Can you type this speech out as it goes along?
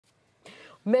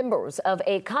Members of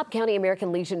a Cobb County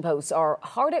American Legion post are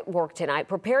hard at work tonight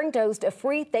preparing to host a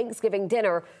free Thanksgiving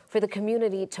dinner for the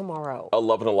community tomorrow.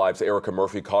 11 Alive's Erica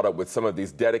Murphy caught up with some of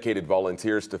these dedicated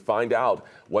volunteers to find out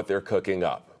what they're cooking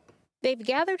up. They've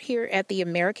gathered here at the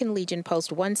American Legion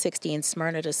Post 160 in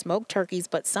Smyrna to smoke turkeys,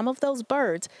 but some of those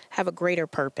birds have a greater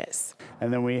purpose.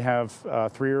 And then we have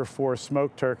 3 or 4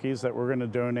 smoked turkeys that we're going to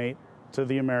donate to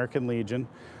the American Legion,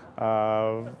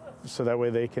 so that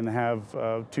way they can have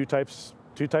two types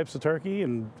of turkey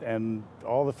and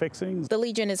all the fixings. The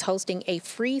Legion is hosting a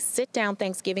free sit-down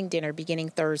Thanksgiving dinner beginning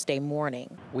Thursday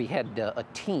morning. We had a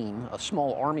team, a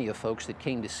small army of folks that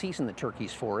came to season the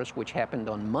turkeys for us, which happened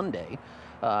on Monday.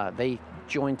 They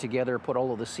joined together, put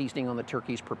all of the seasoning on the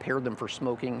turkeys, prepared them for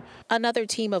smoking. Another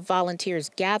team of volunteers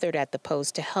gathered at the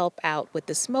post to help out with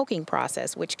the smoking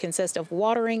process, which consists of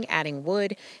watering, adding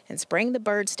wood, and spraying the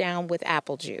birds down with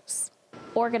apple juice.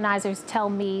 Organizers tell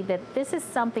me that this is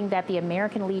something that the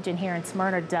American Legion here in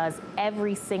Smyrna does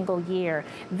every single year.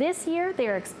 This year,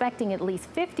 they're expecting at least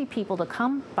 50 people to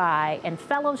come by and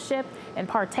fellowship and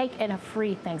partake in a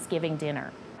free Thanksgiving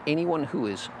dinner. Anyone who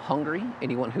is hungry,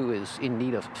 anyone who is in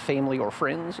need of family or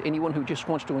friends, anyone who just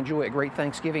wants to enjoy a great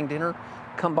Thanksgiving dinner,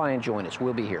 come by and join us.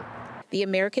 We'll be here. The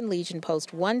American Legion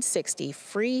Post 160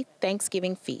 free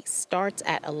Thanksgiving feast starts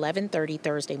at 11:30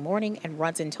 Thursday morning and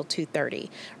runs until 2:30.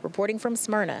 Reporting from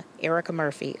Smyrna, Erica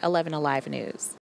Murphy, 11 Alive News.